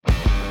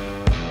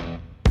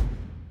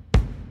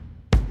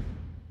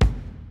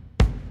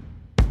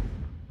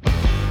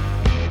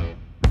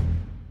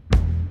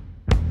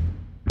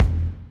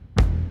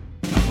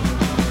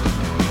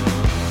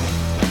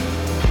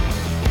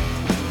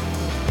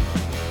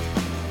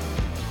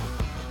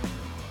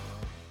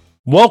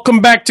Welcome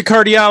back to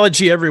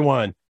Cardiology,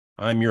 everyone.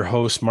 I'm your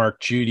host,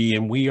 Mark Judy,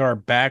 and we are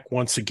back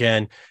once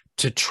again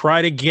to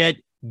try to get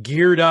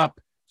geared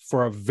up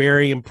for a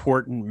very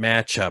important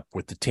matchup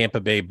with the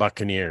Tampa Bay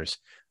Buccaneers.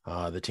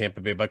 The Tampa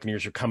Bay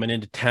Buccaneers are coming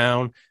into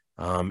town,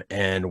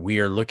 and we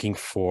are looking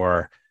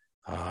for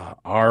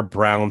our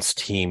Browns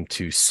team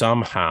to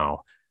somehow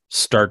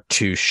start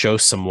to show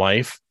some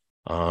life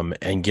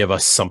and give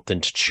us something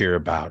to cheer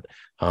about.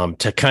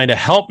 To kind of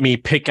help me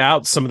pick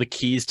out some of the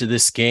keys to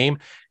this game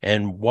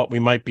and what we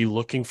might be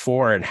looking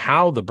for and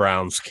how the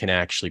Browns can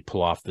actually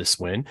pull off this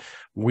win.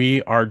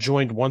 We are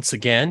joined once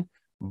again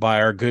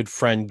by our good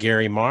friend,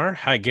 Gary Marr.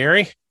 Hi,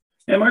 Gary.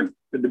 Hey, Mark.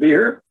 Good to be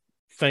here.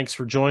 Thanks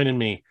for joining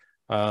me.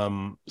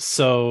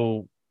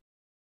 So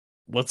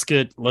let's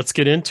get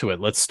into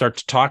it. Let's start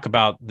to talk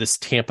about this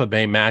Tampa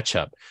Bay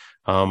matchup.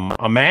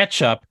 A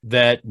matchup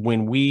that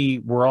when we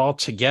were all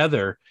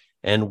together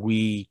and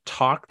we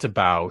talked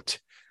about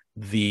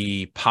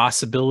the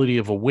possibility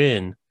of a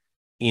win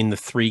in the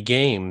 3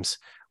 games,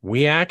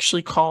 we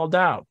actually called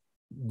out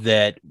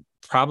that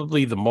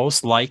probably the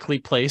most likely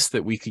place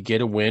that we could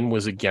get a win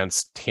was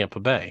against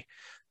Tampa Bay.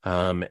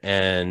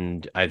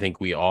 And I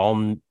think we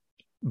all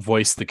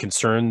voiced the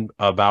concern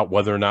about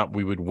whether or not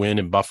we would win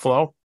in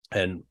Buffalo,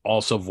 and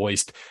also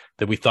voiced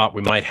that we thought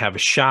we might have a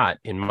shot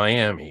in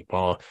Miami.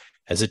 Well,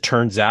 as it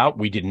turns out,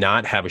 we did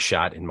not have a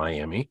shot in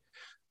Miami.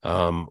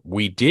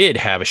 We did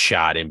have a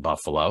shot in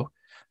Buffalo.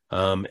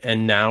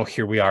 And now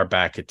here we are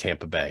back at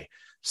Tampa Bay.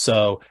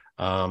 So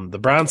the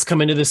Browns come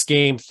into this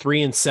game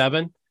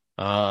 3-7.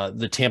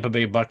 The Tampa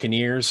Bay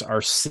Buccaneers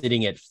are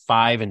sitting at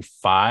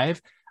 5-5.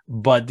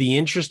 But the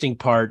interesting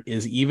part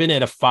is, even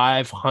at a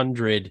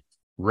 500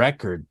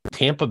 record,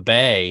 Tampa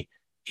Bay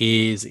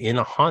is in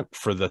a hunt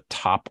for the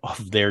top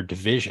of their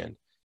division.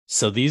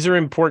 So these are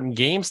important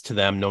games to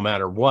them no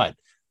matter what.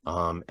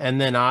 And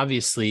then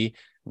obviously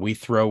we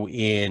throw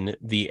in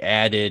the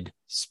added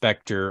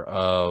specter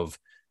of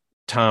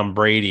Tom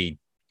Brady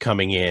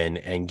coming in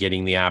and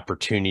getting the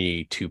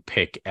opportunity to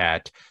pick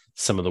at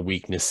some of the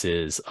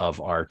weaknesses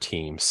of our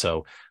team.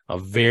 So a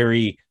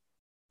very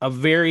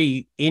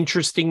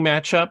interesting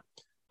matchup,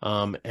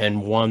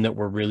 and one that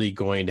we're really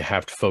going to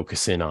have to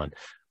focus in on.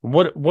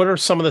 What are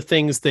some of the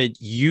things that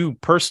you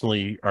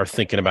personally are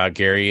thinking about,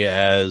 Gary,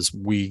 as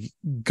we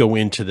go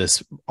into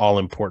this all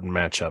important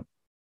matchup?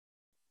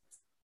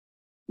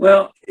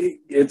 Well,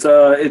 it's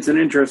an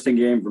interesting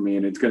game for me,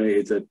 and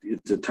it's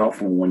a tough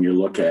one when you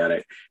look at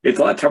it. It's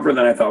a lot tougher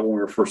than I thought when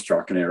we were first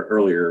talking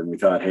earlier, and we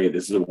thought, hey,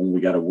 this is the one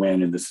we got to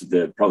win, and this is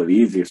probably the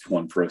easiest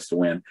one for us to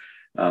win.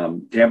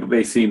 Tampa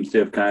Bay seems to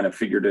have kind of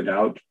figured it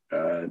out.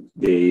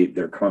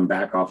 They're coming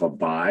back off a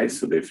bye,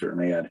 so they've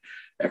certainly had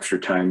extra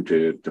time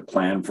to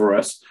plan for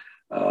us.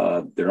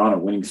 They're on a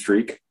winning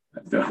streak.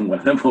 One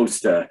of the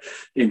most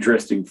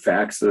interesting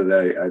facts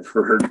that I've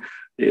heard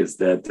is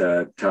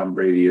that Tom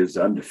Brady is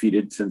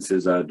undefeated since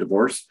his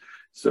divorce.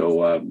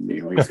 So,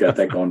 he's got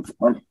that going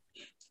for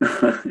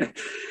him.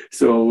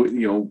 So,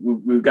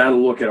 we've got to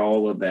look at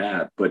all of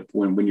that. But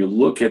when you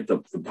look at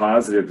the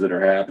positives that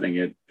are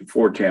happening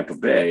for Tampa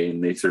Bay,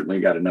 and they certainly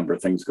got a number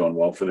of things going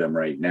well for them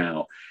right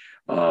now,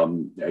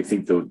 I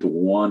think the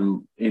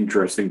one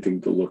interesting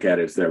thing to look at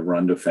is their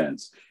run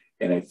defense.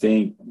 And I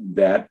think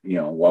that,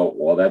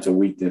 while that's a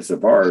weakness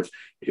of ours,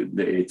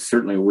 it's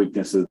certainly a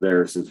weakness of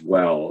theirs as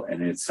well.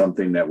 And it's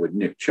something that with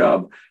Nick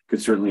Chubb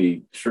could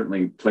certainly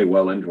play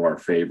well into our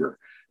favor.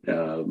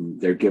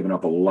 They're giving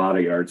up a lot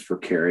of yards per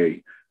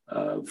carry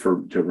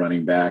to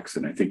running backs.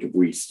 And I think if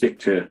we stick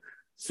to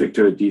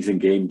a decent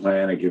game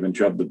plan of giving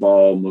Chubb the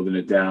ball, moving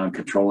it down,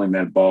 controlling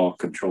that ball,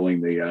 controlling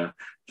the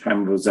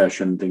time of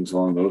possession, things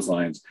along those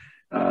lines,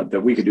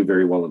 that we could do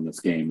very well in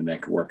this game, and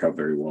that could work out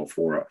very well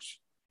for us.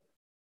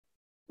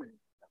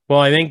 Well,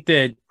 I think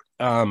that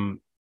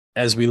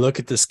as we look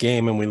at this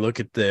game and we look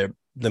at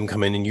them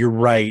coming in, you're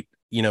right.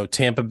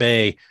 Tampa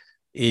Bay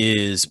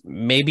is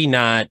maybe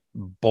not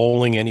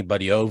bowling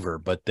anybody over,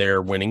 but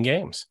they're winning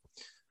games,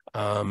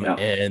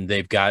 and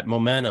they've got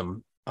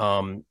momentum.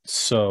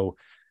 So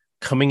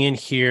coming in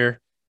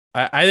here,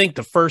 I think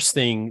the first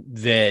thing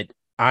that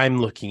I'm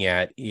looking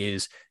at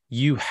is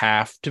you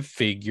have to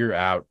figure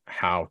out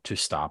how to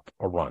stop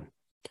a run,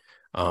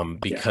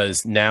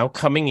 because now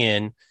coming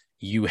in,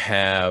 you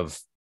have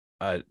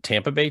a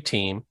Tampa Bay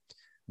team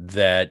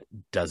that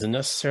doesn't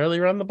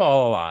necessarily run the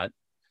ball a lot,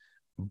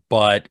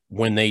 but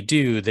when they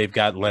do, they've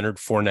got Leonard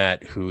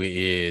Fournette, who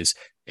is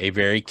a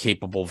very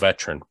capable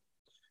veteran,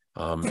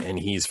 and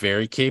he's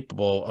very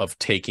capable of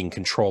taking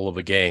control of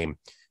a game.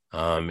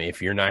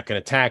 If you're not going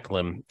to tackle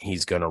him,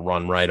 he's going to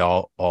run right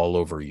all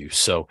over you.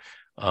 So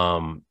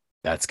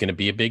that's going to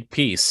be a big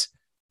piece.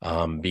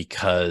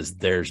 Because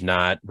there's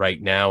not right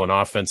now an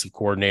offensive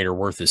coordinator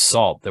worth his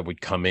salt that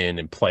would come in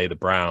and play the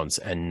Browns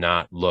and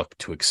not look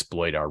to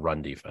exploit our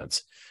run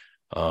defense.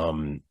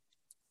 Now,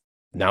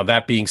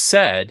 that being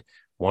said,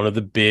 one of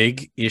the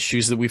big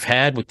issues that we've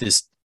had with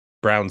this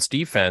Browns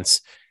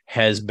defense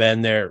has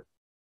been their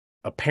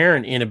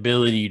apparent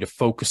inability to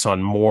focus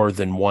on more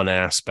than one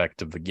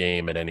aspect of the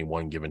game at any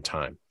one given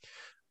time.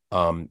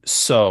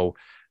 So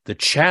the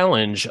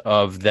challenge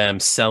of them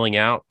selling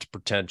out to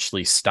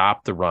potentially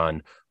stop the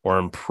run or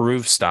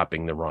improve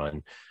stopping the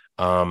run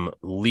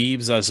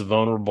leaves us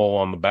vulnerable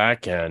on the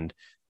back end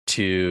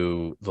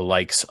to the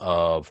likes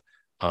of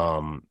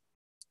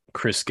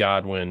Chris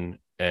Godwin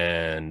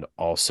and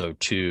also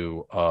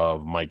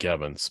of Mike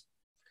Evans,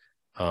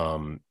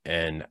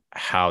 and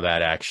how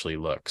that actually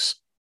looks.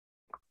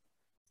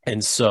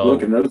 And so,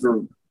 look, and those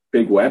are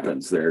big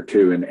weapons there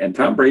too. And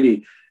Tom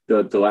Brady,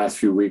 the last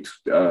few weeks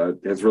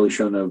has really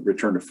shown a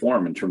return to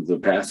form in terms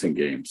of the passing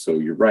game. So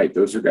you're right;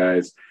 those are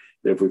guys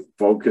that if we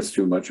focus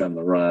too much on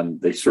the run,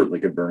 they certainly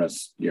could burn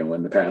us,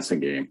 in the passing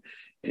game.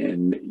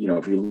 And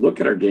if you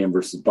look at our game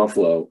versus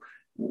Buffalo,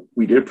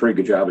 we did a pretty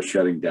good job of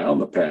shutting down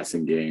the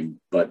passing game,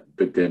 but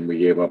then we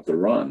gave up the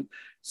run.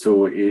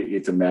 So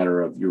it's a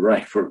matter of, you're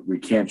right, we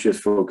can't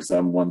just focus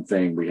on one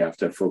thing. We have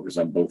to focus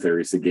on both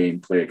areas of the game,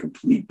 play a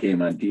complete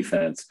game on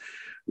defense,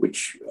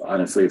 which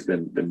honestly has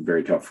been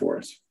very tough for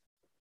us.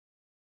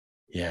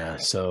 Yeah,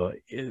 so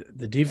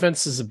the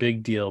defense is a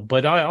big deal,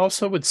 but I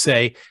also would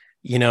say,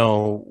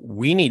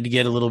 we need to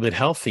get a little bit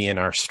healthy in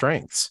our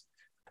strengths.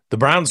 The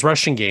Browns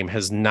rushing game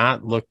has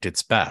not looked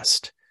its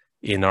best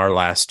in our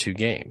last two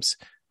games.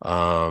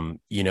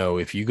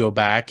 If you go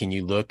back and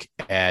you look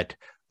at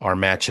our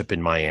matchup in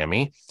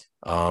Miami,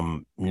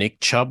 Nick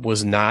Chubb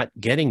was not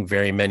getting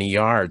very many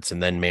yards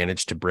and then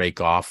managed to break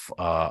off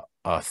a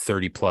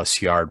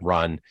 30-plus yard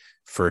run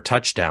for a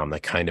touchdown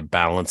that kind of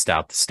balanced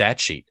out the stat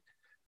sheet.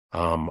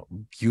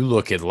 You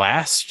look at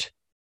last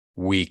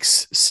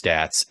week's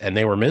stats and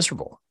they were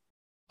miserable.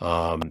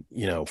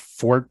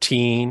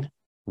 14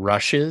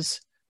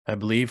 rushes, I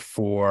believe,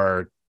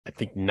 for I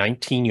think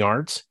 19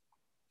 yards,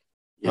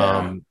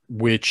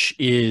 which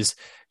is,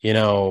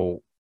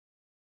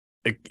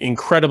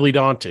 incredibly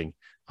daunting.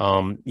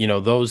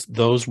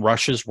 Those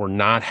rushes were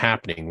not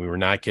happening. We were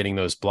not getting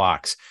those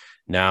blocks.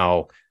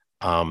 Now,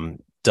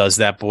 does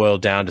that boil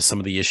down to some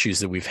of the issues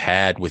that we've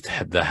had with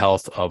the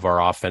health of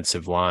our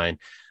offensive line?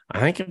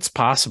 I think it's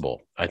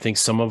possible. I think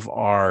some of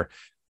our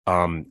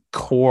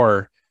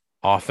core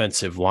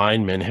offensive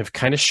linemen have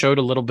kind of showed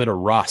a little bit of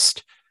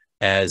rust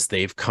as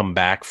they've come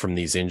back from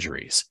these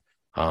injuries.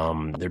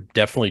 They're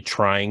definitely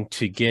trying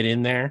to get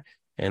in there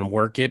and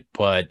work it,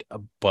 but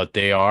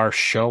they are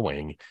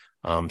showing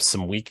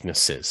some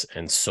weaknesses.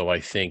 And so I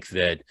think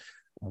that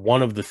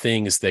one of the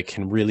things that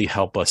can really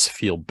help us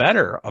feel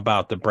better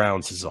about the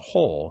Browns as a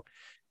whole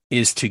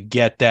is to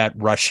get that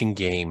rushing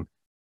game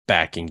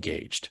back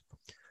engaged.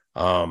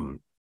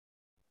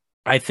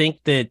 I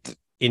think that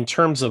in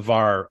terms of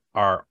our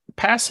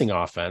passing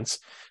offense,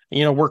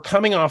 we're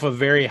coming off a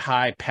very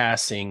high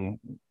passing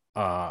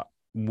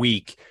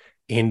week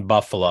in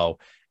Buffalo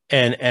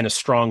and a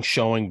strong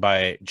showing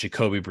by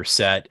Jacoby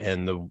Brissett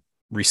and the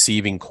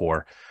receiving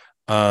core.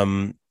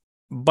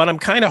 But I'm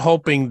kind of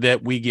hoping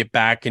that we get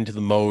back into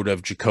the mode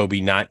of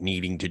Jacoby not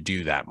needing to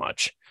do that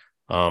much.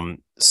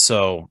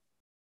 So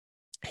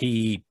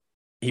he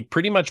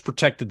pretty much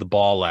protected the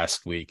ball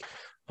last week.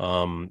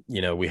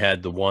 We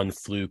had the one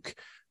fluke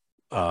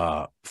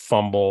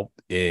fumble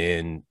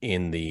in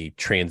the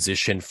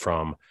transition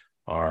from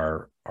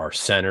our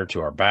center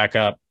to our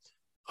backup.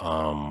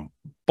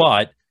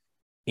 But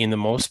in the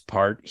most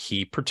part,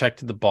 he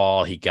protected the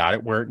ball. He got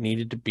it where it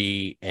needed to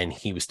be, and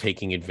he was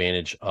taking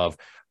advantage of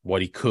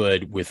what he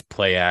could with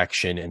play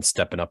action and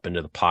stepping up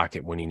into the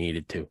pocket when he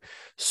needed to.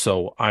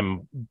 So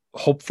I'm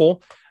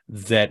hopeful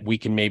that we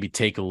can maybe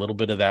take a little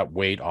bit of that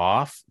weight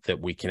off, that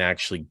we can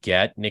actually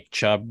get Nick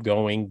Chubb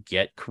going,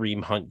 get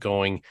Kareem Hunt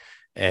going,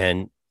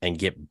 and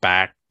get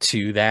back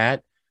to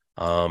that.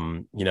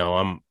 I'd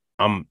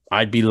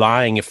be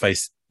lying if I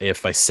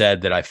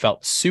said that I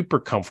felt super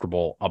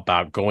comfortable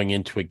about going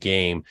into a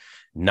game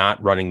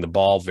not running the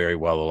ball very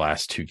well the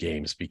last two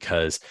games,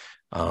 because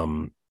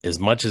as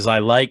much as I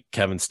like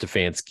Kevin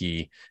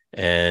Stefanski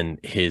and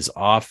his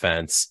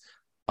offense,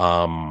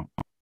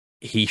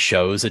 he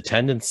shows a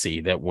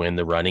tendency that when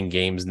the running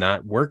game's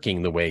not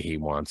working the way he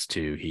wants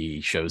to,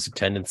 he shows a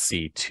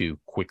tendency to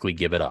quickly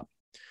give it up.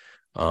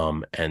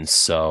 And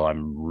so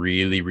I'm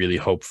really, really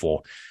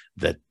hopeful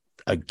that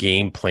a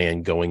game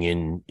plan going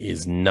in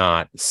is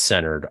not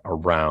centered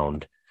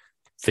around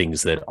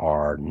things that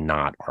are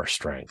not our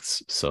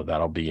strengths. So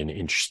that'll be an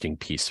interesting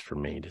piece for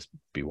me to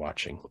be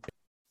watching.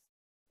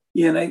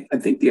 Yeah, and I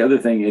think the other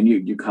thing, and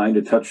you kind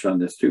of touched on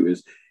this too,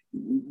 is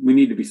we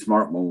need to be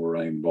smart when we're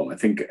running the ball. I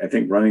think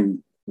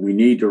running, we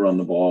need to run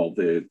the ball.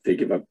 They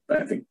give up,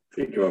 I think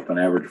they give up an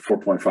average of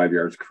 4.5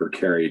 yards per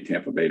carry,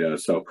 Tampa Bay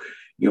does. So,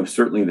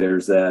 certainly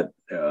there's that,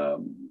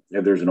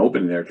 there's an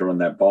opening there to run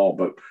that ball,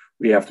 but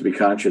we have to be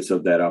conscious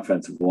of that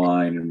offensive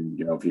line. And,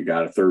 if you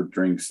got a third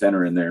string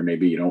center in there,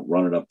 maybe you don't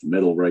run it up the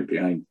middle right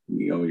behind,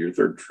 your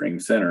third string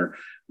center.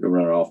 You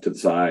run it off to the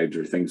sides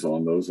or things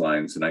along those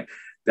lines. And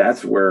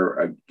that's where,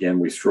 again,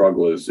 we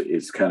struggle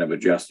is kind of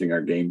adjusting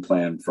our game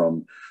plan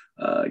from,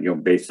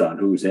 based on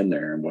who's in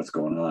there and what's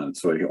going on.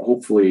 So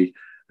hopefully,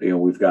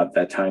 we've got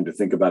that time to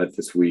think about it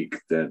this week,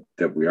 that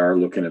we are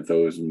looking at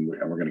those, and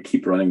we're going to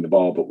keep running the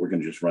ball, but we're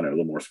going to just run it a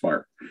little more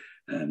smart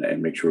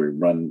and make sure we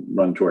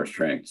run to our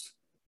strengths.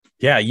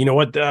 Yeah, you know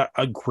what?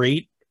 A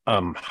great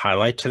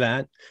highlight to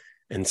that,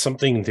 and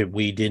something that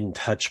we didn't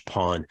touch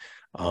upon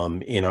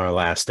in our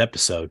last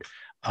episode.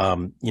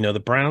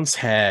 The Browns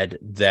had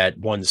that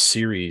one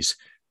series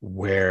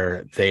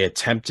where they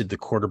attempted the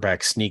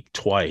quarterback sneak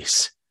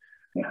twice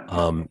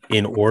Yeah.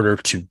 in order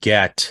to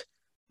get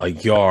a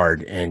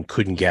yard and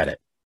couldn't get it.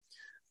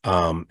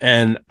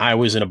 And I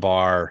was in a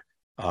bar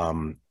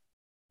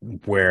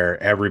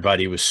where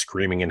everybody was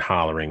screaming and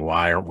hollering,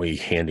 why aren't we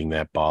handing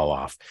that ball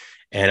off?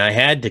 And I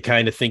had to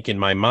kind of think in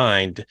my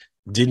mind,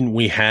 didn't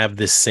we have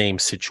this same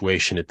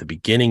situation at the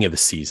beginning of the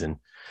season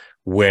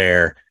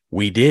where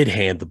we did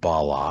hand the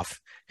ball off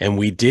and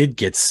we did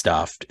get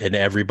stuffed? And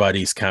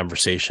everybody's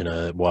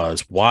conversation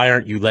was, why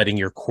aren't you letting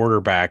your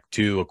quarterback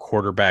do a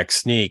quarterback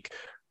sneak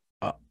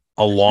uh,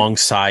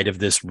 alongside of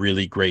this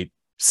really great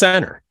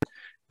center?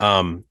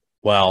 Um,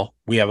 well,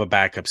 we have a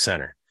backup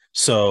center.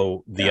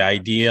 So the Yeah.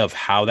 idea of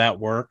how that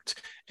worked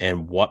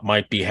and what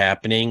might be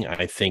happening,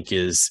 I think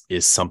is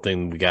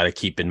something we got to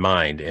keep in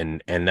mind.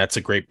 And that's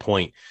a great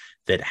point,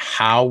 that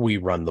how we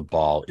run the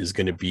ball is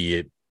going to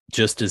be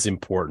just as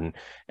important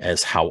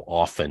as how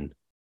often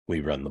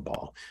we run the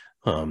ball.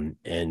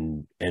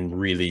 And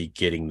really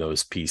getting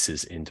those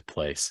pieces into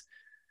place.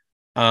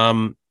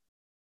 Um,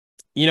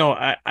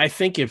 I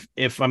think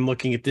if I'm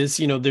looking at this,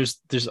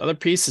 there's other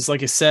pieces.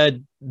 Like I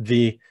said,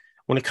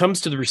 when it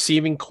comes to the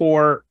receiving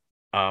core,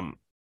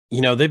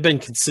 they've been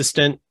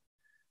consistent.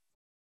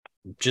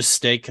 Just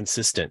stay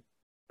consistent,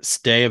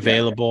 stay Yeah.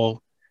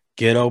 available,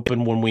 get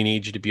open when we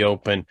need you to be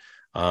open.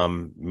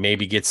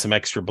 Maybe get some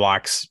extra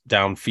blocks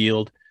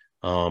downfield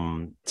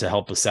to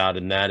help us out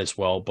in that as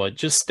well. But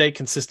just stay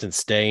consistent,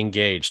 stay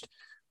engaged.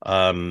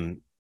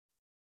 Um,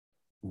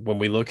 when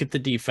we look at the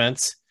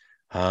defense,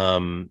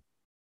 um,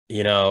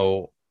 you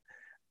know,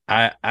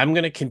 I'm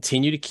going to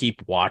continue to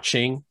keep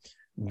watching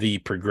the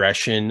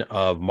progression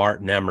of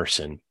Martin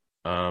Emerson.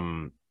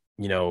 Um,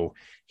 you know,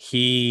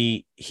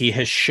 he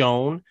has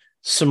shown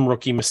some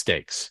rookie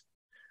mistakes,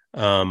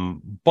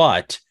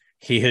 but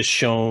he has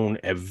shown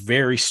a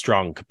very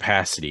strong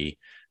capacity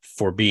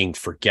for being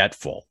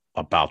forgetful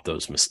about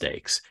those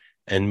mistakes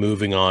and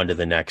moving on to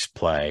the next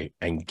play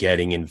and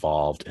getting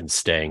involved and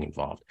staying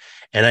involved.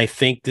 And I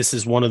think this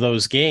is one of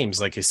those games,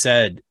 like I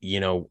said,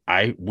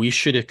 we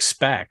should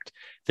expect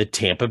that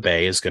Tampa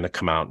Bay is going to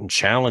come out and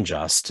challenge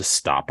us to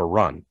stop a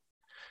run.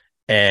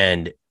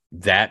 And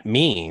that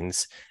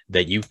means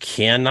that you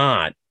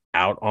cannot,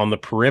 out on the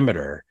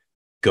perimeter,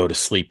 go to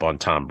sleep on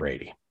Tom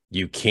Brady.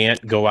 You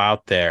can't go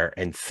out there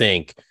and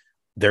think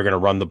they're going to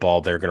run the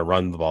ball, they're going to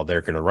run the ball,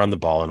 they're going to run the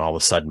ball, and all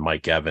of a sudden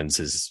Mike Evans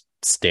is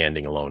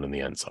standing alone in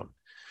the end zone.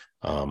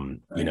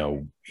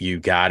 Right. You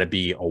got to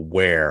be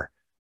aware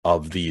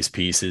of these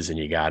pieces and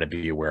you got to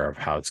be aware of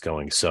how it's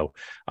going. So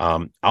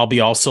I'll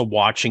be also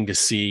watching to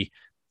see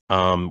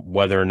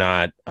whether or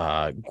not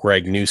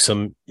Greg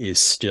Newsome is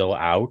still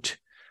out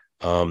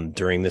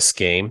during this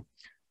game.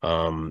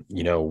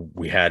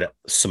 We had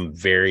some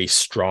very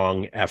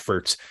strong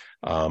efforts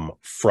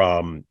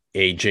from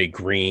AJ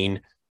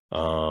Green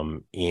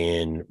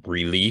in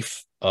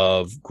relief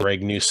of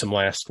Greg Newsome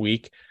last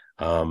week.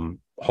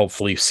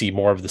 Hopefully see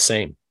more of the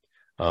same.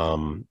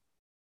 Um,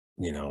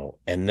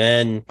 and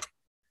then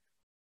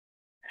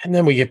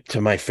we get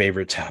to my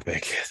favorite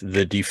topic,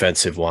 the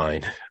defensive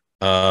line.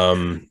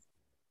 Um,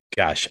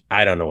 gosh,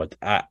 I don't know what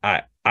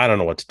I don't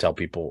know what to tell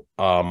people.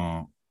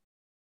 I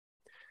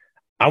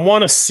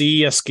want to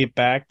see us get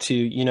back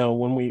to,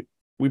 when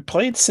we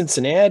played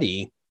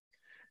Cincinnati,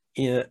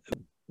 you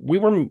we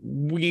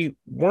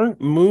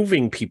weren't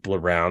moving people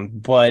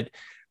around, but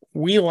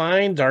we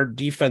lined our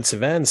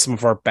defensive ends, some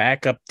of our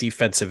backup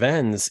defensive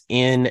ends,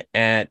 in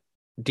at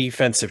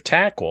defensive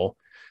tackle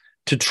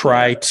to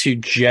try Yeah. to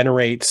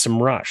generate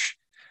some rush,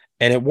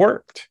 and it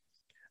worked.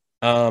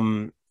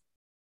 Um,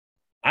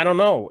 I don't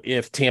know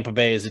if Tampa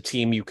Bay is a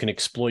team you can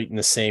exploit in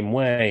the same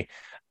way,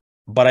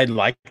 but I'd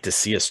like to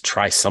see us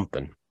try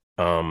something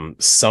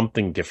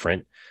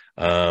different.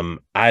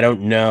 I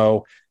don't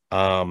know.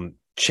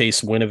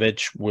 Chase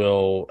Winovich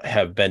will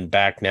have been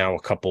back now a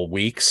couple of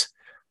weeks.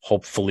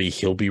 Hopefully,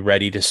 he'll be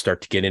ready to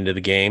start to get into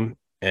the game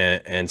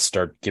and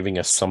start giving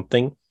us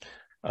something.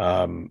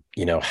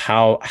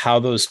 How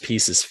those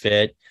pieces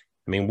fit.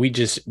 I mean, we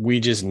just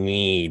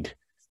need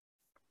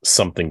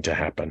something to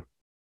happen.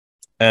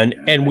 And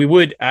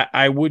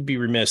I would be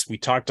remiss. We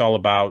talked all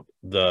about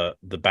the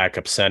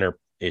backup center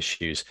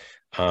issues.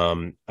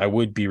 I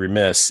would be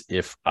remiss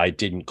if I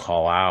didn't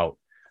call out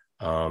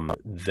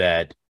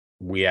that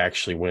we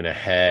actually went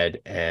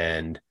ahead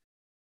and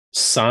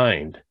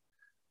signed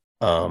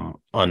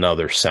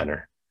another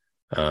center.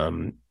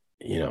 Um,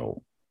 you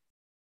know,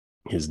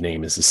 his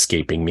name is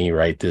escaping me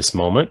right this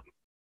moment.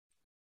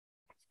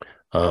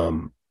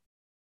 But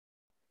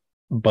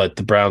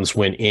the Browns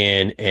went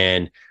in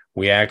and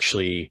we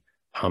actually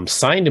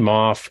signed him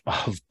off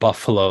of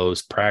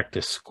Buffalo's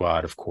practice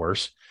squad, of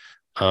course.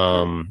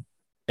 Um,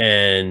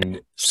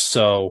 and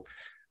so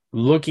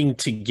looking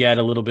to get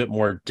a little bit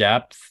more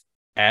depth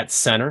at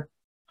center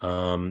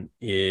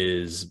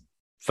is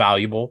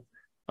valuable.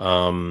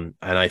 And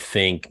I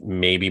think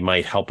maybe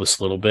might help us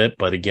a little bit.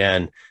 But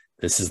again,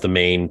 this is the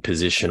main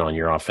position on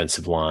your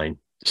offensive line.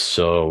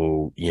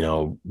 So,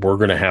 we're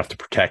going to have to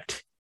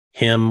protect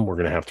him. We're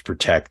going to have to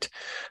protect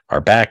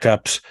our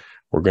backups.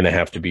 We're going to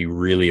have to be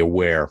really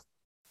aware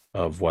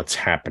of what's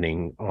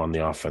happening on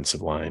the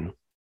offensive line.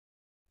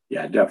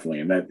 Yeah, definitely.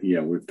 And that,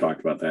 we've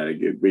talked about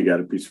that. We got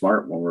to be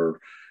smart when we're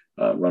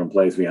running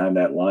plays behind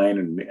that line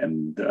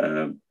and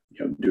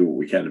do what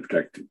we can to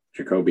protect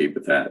Jacoby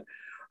with that.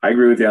 I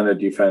agree with you on the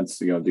defense,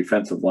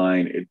 defensive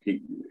line,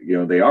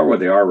 they are what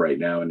they are right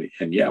now.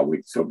 And yeah,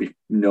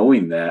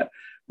 knowing that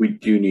we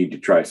do need to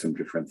try some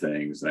different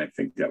things. And I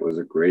think that was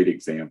a great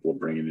example of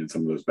bringing in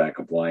some of those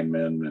backup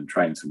linemen and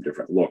trying some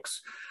different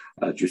looks.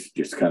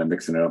 Just kind of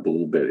mixing it up a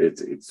little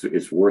bit.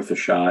 It's worth a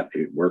shot.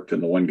 It worked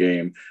in the one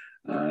game.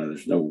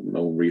 There's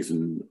no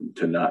reason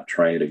to not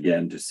try it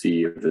again to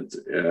see if it's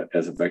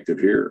as effective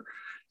here.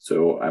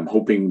 So I'm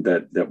hoping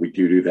that we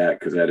do that,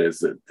 because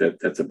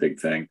that's a big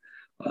thing.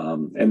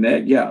 And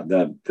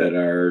that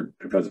our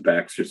defensive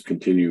backs just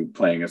continue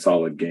playing a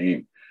solid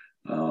game.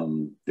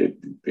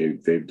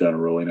 They've done a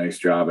really nice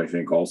job, I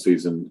think, all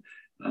season,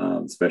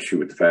 especially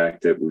with the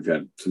fact that we've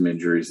had some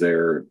injuries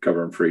there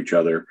covering for each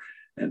other.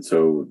 And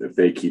so if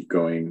they keep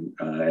going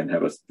and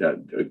have a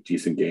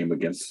decent game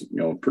against,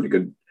 a pretty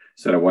good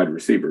set of wide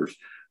receivers,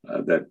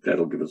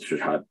 that'll give us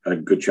a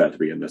good shot to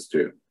be in this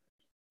too.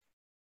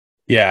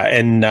 Yeah.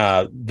 And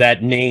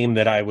that name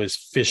that I was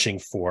fishing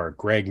for,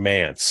 Greg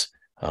Mance,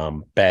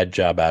 bad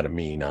job out of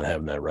me not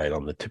having that right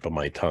on the tip of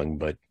my tongue,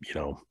 but we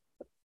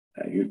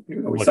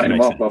signed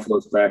him off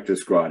Buffalo's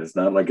practice squad. It's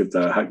not like it's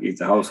a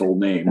household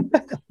name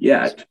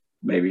yet.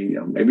 Maybe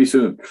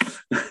soon.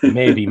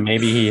 maybe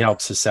he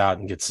helps us out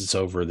and gets us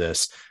over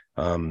this.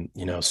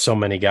 So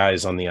many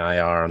guys on the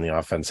IR on the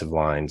offensive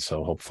line.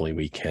 So hopefully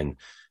we can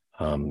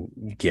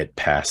get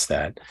past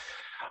that.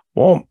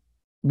 Well,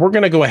 we're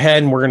going to go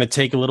ahead and we're going to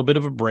take a little bit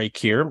of a break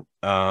here.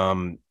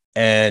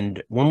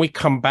 And when we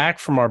come back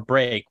from our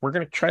break, we're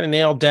going to try to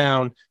nail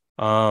down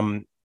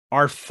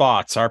our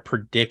thoughts, our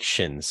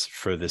predictions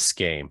for this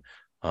game,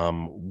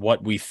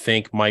 what we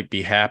think might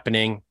be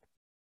happening,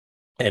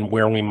 and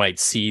where we might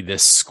see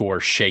this score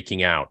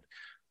shaking out.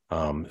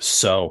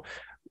 So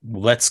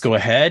let's go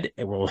ahead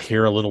and we'll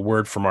hear a little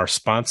word from our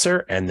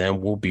sponsor, and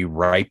then we'll be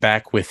right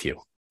back with you.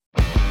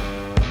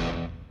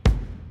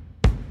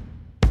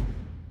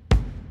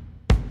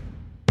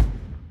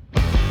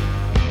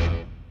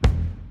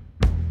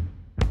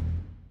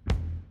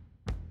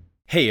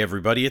 Hey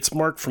everybody, it's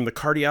Mark from the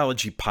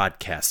Cardiology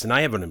Podcast, and I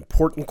have an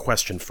important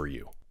question for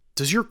you.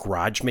 Does your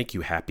garage make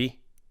you happy?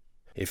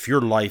 If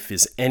your life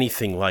is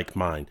anything like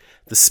mine,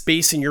 the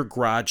space in your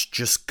garage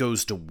just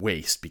goes to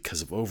waste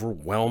because of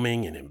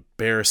overwhelming and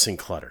embarrassing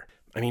clutter.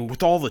 I mean,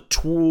 with all the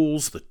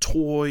tools, the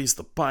toys,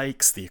 the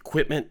bikes, the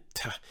equipment,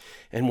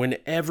 and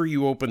whenever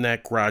you open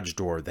that garage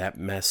door, that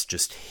mess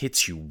just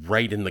hits you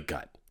right in the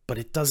gut. But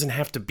it doesn't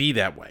have to be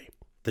that way.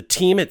 The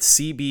team at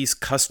CB's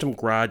Custom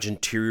Garage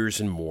Interiors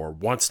and More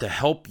wants to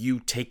help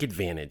you take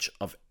advantage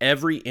of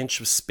every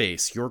inch of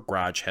space your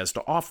garage has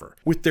to offer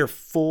with their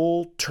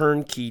full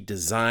turnkey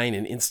design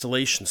and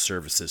installation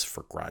services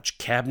for garage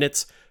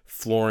cabinets,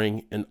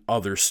 flooring, and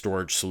other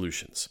storage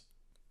solutions.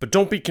 But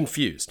don't be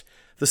confused.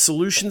 The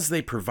solutions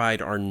they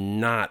provide are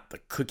not the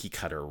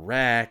cookie-cutter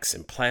racks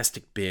and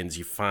plastic bins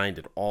you find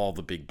at all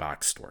the big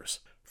box stores.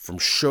 From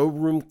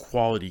showroom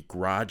quality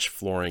garage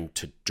flooring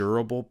to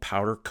durable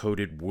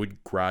powder-coated wood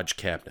garage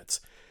cabinets,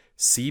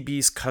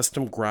 CB's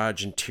Custom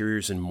Garage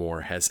Interiors and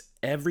More has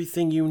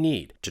everything you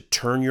need to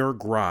turn your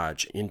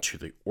garage into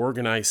the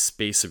organized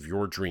space of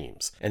your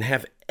dreams and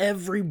have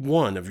every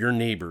one of your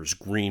neighbors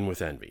green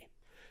with envy.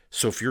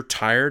 So if you're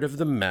tired of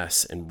the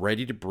mess and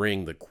ready to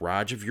bring the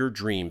garage of your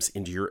dreams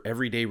into your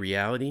everyday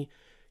reality,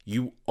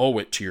 you owe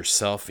it to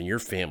yourself and your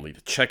family to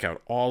check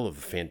out all of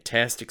the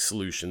fantastic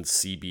solutions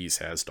CB's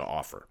has to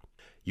offer.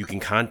 You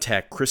can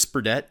contact Chris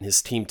Burdett and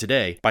his team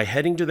today by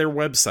heading to their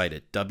website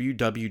at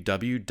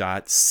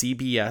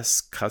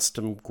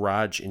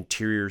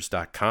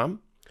www.cbscustomgarageinteriors.com,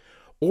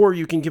 or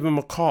you can give them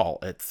a call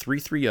at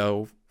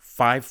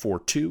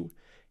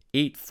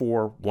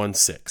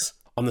 330-542-8416.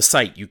 On the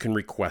site, you can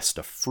request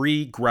a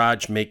free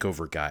garage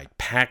makeover guide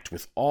packed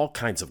with all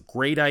kinds of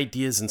great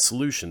ideas and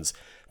solutions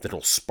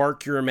that'll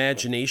spark your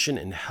imagination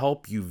and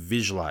help you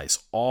visualize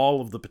all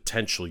of the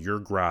potential your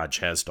garage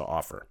has to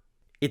offer.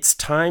 It's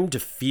time to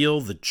feel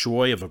the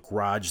joy of a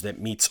garage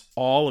that meets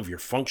all of your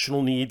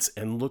functional needs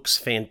and looks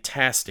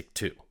fantastic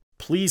too.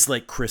 Please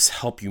let Chris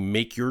help you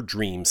make your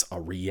dreams a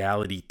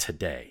reality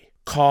today.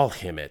 Call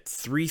him at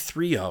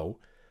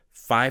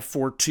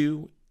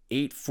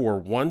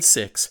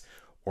 330-542-8416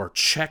 or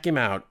check him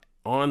out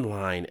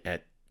online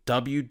at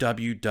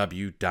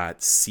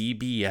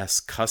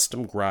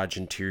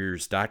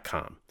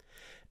www.cbscustomgarageinteriors.com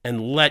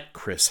and let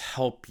Chris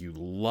help you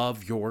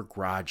love your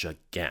garage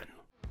again.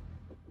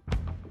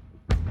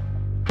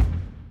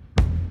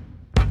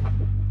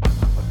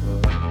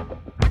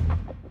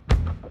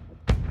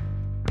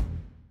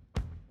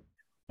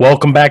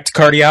 Welcome back to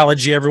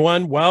Cardiology,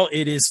 everyone. Well,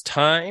 it is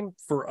time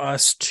for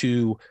us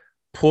to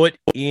put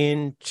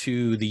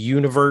into the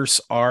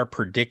universe our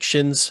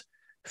predictions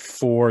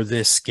for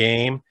this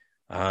game.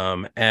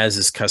 As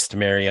is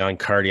customary on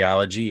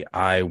Cardiology,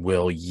 I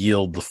will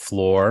yield the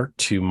floor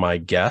to my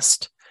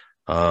guest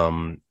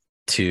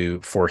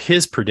for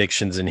his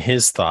predictions and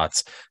his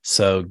thoughts.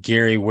 So,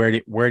 Gary,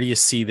 where do you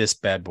see this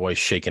bad boy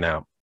shaking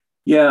out?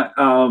 Yeah.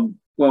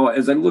 Well,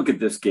 as I look at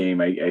this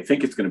game, I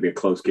think it's going to be a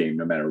close game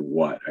no matter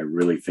what. I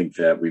really think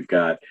that we've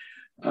got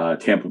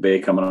Tampa Bay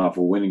coming off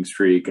a winning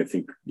streak. I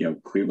think,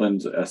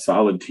 Cleveland's a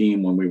solid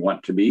team when we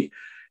want to be.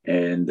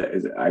 And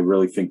I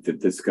really think that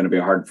this is going to be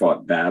a hard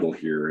fought battle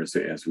here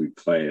as we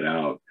play it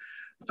out.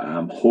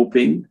 I'm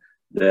hoping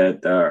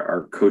that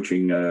our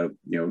coaching,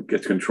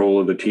 gets control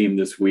of the team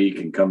this week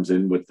and comes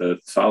in with a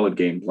solid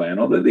game plan.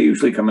 Although they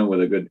usually come in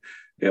with a good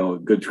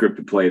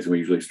scripted plays, and we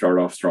usually start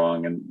off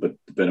strong. But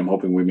I'm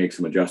hoping we make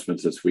some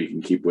adjustments this week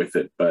and keep with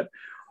it. But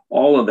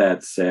all of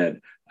that said,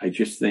 I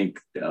just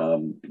think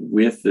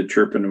with the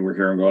chirping we're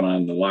hearing going on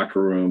in the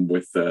locker room,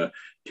 with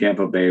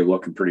Tampa Bay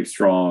looking pretty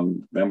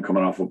strong, them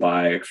coming off a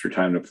bye, extra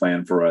time to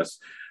plan for us,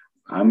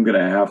 I'm going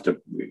to have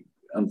to,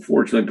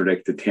 unfortunately,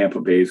 predict that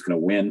Tampa Bay is going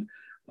to win.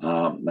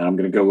 And I'm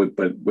going to go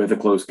with a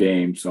close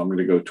game. So I'm going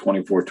to go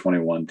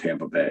 24-21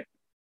 Tampa Bay.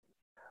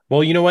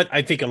 Well, you know what?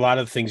 I think a lot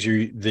of the things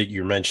that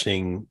you're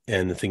mentioning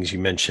and the things you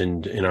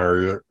mentioned in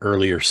our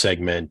earlier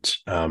segment,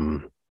 I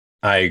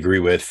agree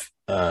with.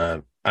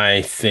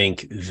 I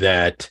think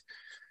that,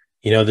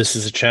 this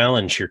is a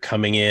challenge. You're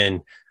coming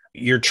in,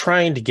 you're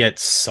trying to get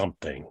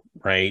something,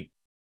 right?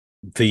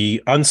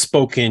 The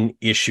unspoken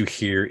issue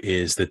here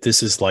is that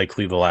this is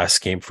likely the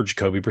last game for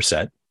Jacoby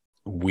Brissett.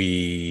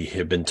 We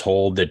have been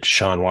told that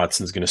Deshaun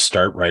Watson is going to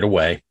start right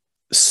away.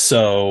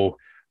 So,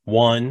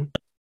 one,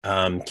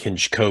 can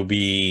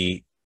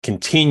Jacoby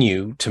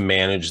continue to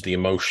manage the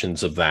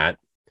emotions of that?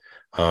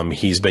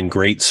 He's been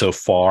great so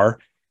far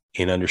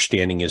in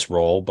understanding his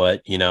role,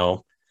 but,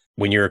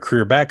 when you're a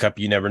career backup,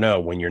 you never know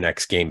when your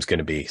next game's going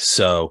to be.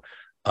 So,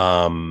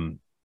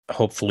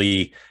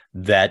 hopefully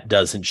that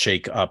doesn't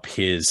shake up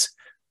his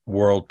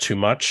world too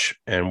much,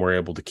 and we're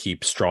able to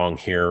keep strong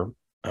here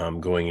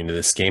going into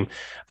this game.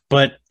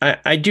 But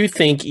I do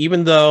think,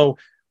 even though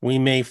we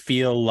may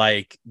feel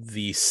like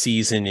the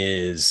season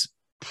is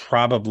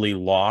probably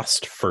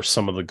lost for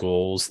some of the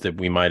goals that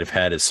we might have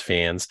had as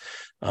fans,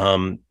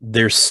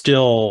 there's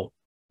still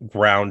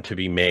ground to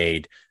be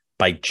made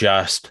by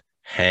just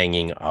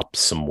hanging up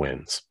some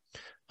wins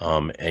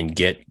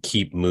and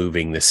keep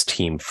moving this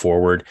team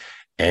forward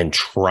and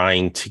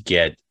trying to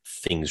get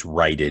things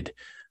righted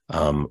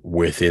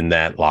within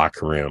that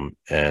locker room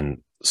and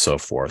so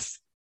forth.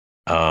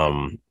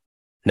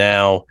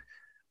 Now,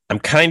 I'm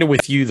kind of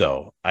with you,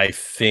 though. I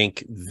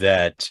think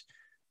that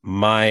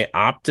my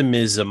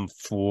optimism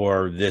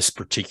for this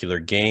particular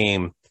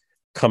game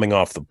coming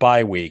off the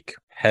bye week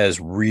has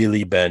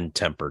really been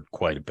tempered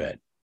quite a bit.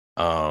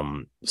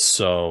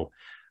 So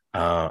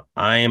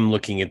I am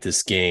looking at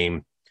this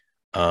game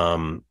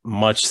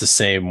much the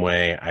same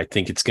way. I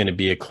think it's going to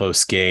be a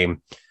close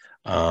game.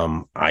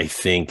 I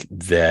think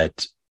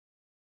that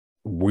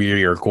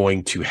we are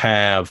going to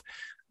have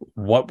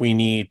what we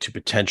need to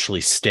potentially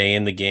stay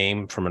in the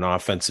game from an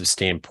offensive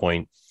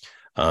standpoint.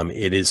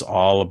 It is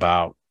all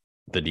about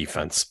the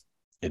defense.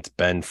 It's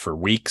been for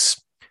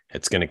weeks.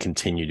 It's going to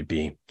continue to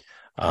be.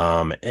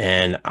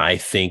 And I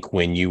think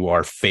when you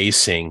are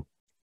facing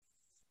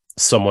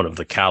someone of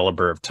the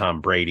caliber of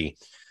Tom Brady,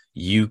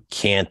 you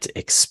can't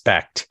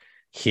expect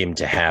him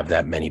to have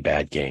that many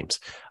bad games.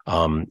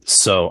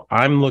 So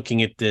I'm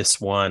looking at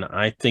this one.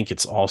 I think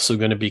it's also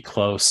going to be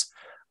close.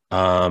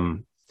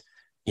 I'm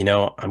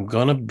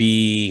going to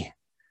be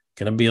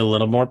a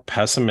little more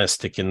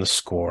pessimistic in the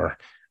score.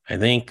 I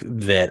think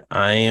that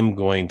I am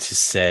going to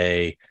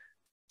say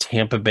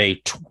Tampa Bay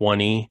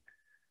 20,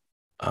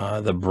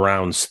 the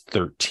Browns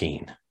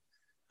 13.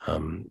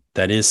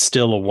 That is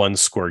still a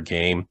one-score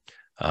game,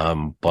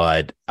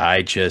 but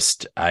I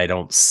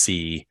don't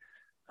see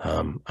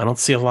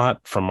a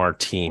lot from our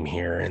team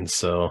here, and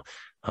so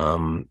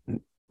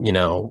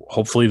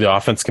hopefully the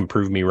offense can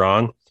prove me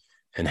wrong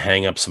and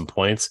hang up some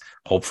points.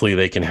 Hopefully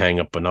they can hang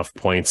up enough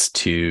points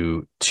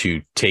to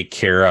take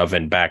care of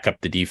and back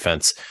up the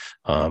defense.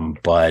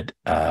 But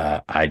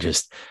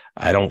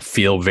I don't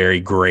feel very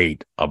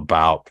great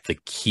about the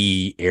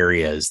key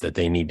areas that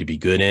they need to be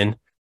good in.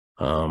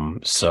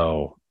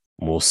 So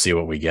we'll see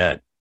what we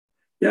get.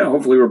 Yeah,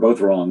 hopefully we're both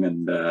wrong,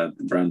 and the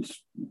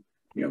Browns,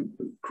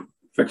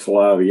 fix a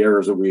lot of the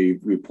errors that we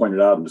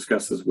pointed out and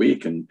discussed this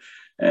week, and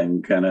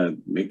kind of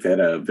make that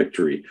a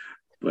victory.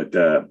 But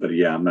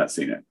yeah, I'm not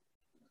seeing it.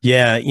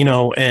 Yeah,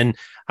 and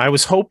I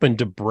was hoping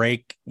to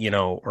break,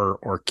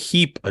 or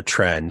keep a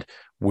trend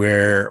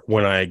where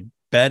when I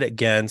bet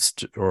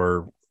against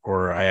or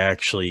I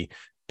actually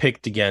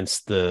picked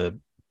against the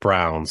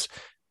Browns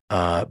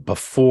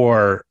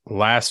before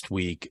last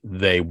week,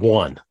 they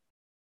won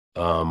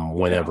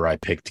whenever I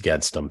picked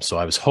against them. So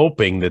I was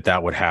hoping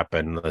that would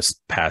happen this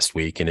past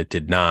week, and it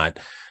did not.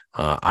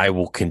 I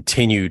will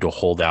continue to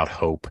hold out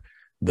hope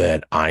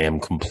that I am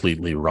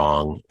completely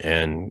wrong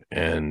and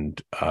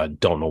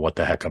don't know what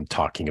the heck I'm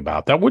talking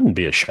about. That wouldn't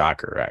be a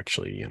shocker,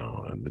 actually.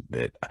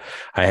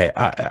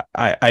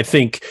 I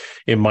think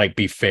it might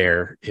be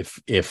fair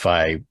if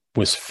I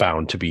was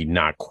found to be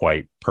not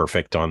quite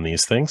perfect on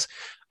these things.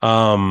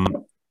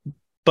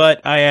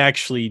 But I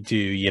actually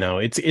do.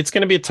 It's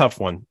going to be a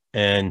tough one,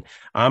 and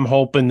I'm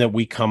hoping that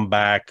we come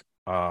back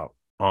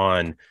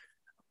on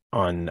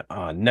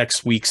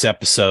next week's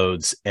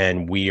episodes,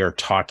 and we are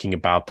talking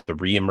about the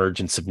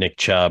reemergence of Nick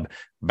Chubb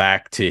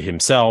back to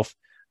himself,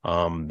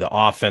 the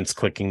offense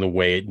clicking the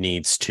way it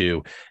needs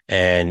to,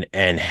 and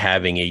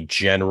having a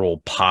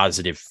general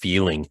positive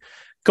feeling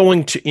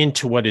going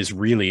into what is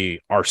really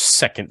our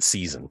second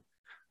season,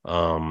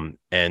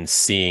 and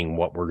seeing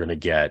what we're going to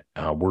get.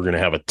 We're going to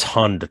have a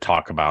ton to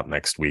talk about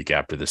next week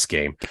after this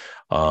game,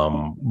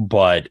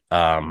 but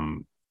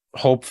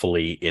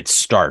hopefully it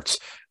starts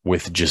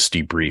with just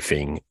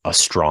debriefing a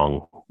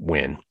strong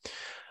win.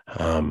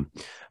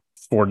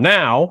 For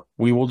now,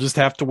 we will just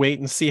have to wait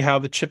and see how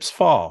the chips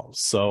fall.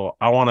 So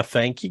I want to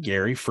thank you,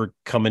 Gary, for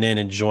coming in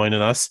and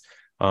joining us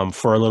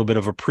for a little bit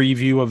of a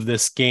preview of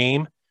this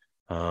game.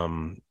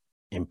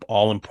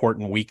 All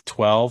important week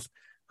 12,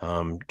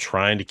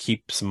 trying to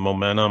keep some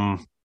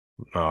momentum.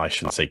 I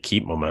shouldn't say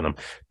keep momentum,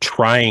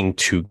 trying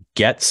to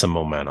get some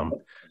momentum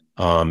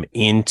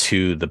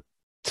into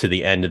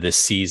the end of this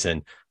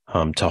season,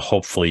 to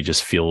hopefully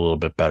just feel a little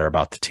bit better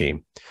about the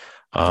team.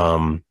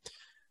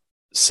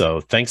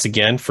 So thanks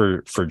again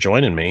for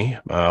joining me.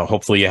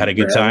 Hopefully you had a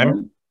good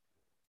time.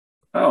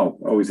 Oh,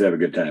 always have a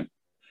good time.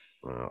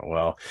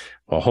 Well,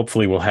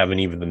 hopefully we'll have an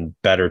even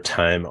better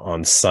time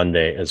on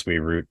Sunday as we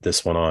root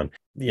this one on.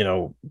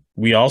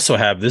 We also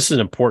have, this is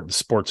an important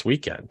sports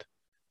weekend.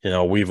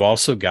 We've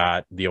also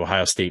got the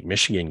Ohio State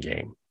Michigan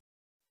game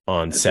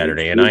on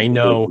Saturday. And I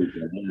know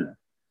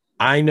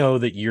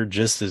that you're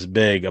just as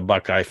big a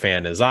Buckeye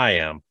fan as I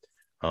am.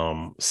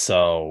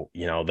 So,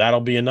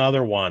 that'll be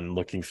another one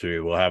looking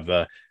through. We'll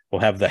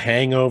have the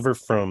hangover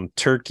from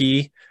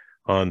Turkey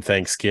on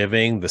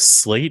Thanksgiving, the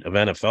slate of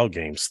NFL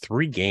games,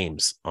 3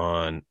 games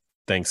on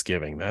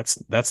Thanksgiving.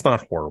 That's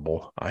not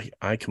horrible.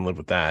 I can live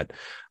with that.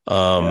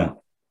 Yeah.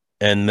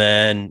 And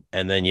then,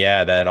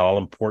 that all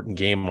important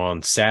game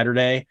on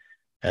Saturday,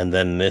 and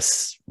then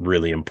this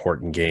really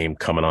important game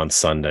coming on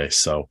Sunday.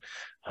 So,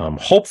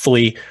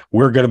 hopefully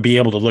we're going to be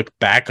able to look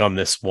back on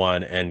this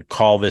one and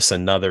call this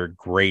another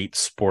great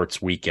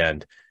sports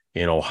weekend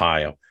in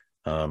Ohio.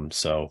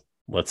 So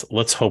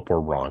let's hope we're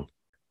wrong,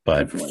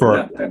 but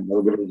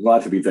a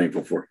lot to be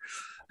thankful for.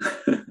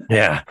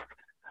 Yeah.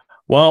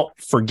 Well,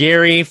 for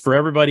Gary, for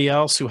everybody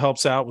else who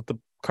helps out with the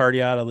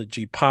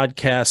Cardiology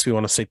podcast, we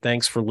want to say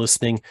thanks for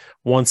listening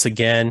once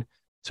again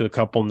to a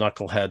couple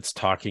knuckleheads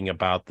talking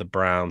about the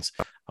Browns.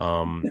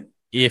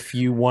 If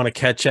you want to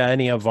catch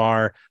any of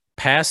our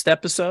past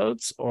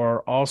episodes,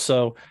 or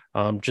also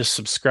just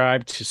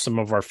subscribe to some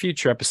of our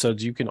future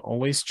episodes, you can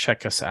always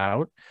check us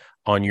out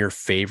on your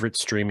favorite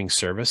streaming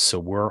service. So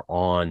we're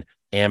on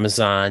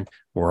Amazon,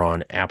 we're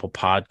on Apple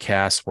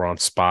Podcasts, we're on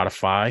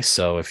Spotify.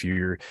 So if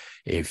you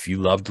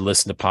love to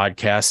listen to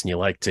podcasts and you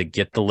like to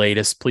get the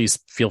latest, please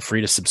feel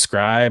free to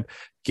subscribe.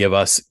 Give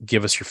us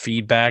your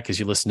feedback as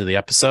you listen to the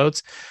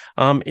episodes.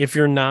 If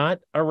you're not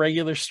a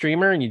regular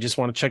streamer and you just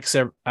want to check us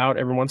out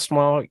every once in a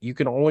while, you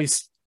can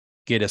always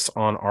get us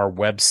on our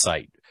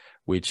website,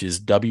 which is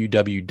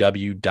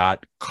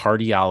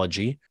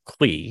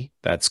www.cardiology,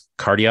 that's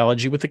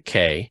cardiology with a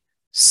K,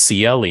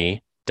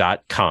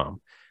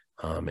 CLE.com.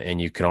 And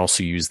you can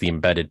also use the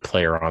embedded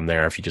player on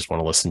there if you just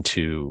want to listen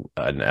to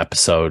an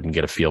episode and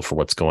get a feel for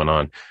what's going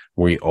on.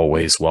 We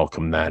always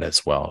welcome that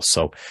as well.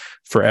 So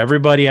for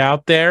everybody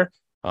out there,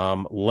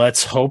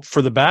 let's hope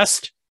for the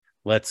best.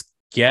 Let's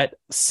get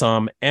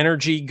some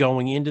energy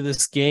going into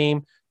this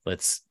game.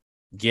 Let's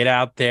get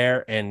out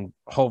there and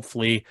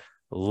hopefully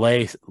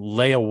lay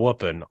a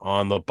whooping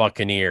on the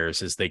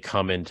Buccaneers as they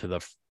come into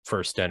the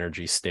First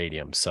Energy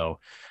Stadium. So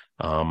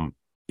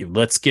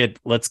let's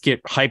get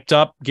hyped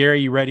up.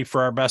 Gary, you ready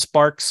for our best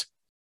barks?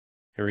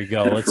 Here we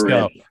go. Let's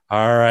go.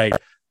 All right.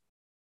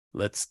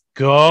 Let's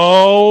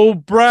go,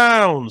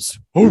 Browns.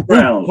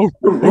 Browns.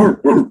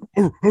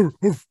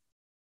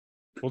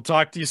 We'll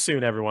talk to you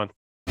soon, everyone.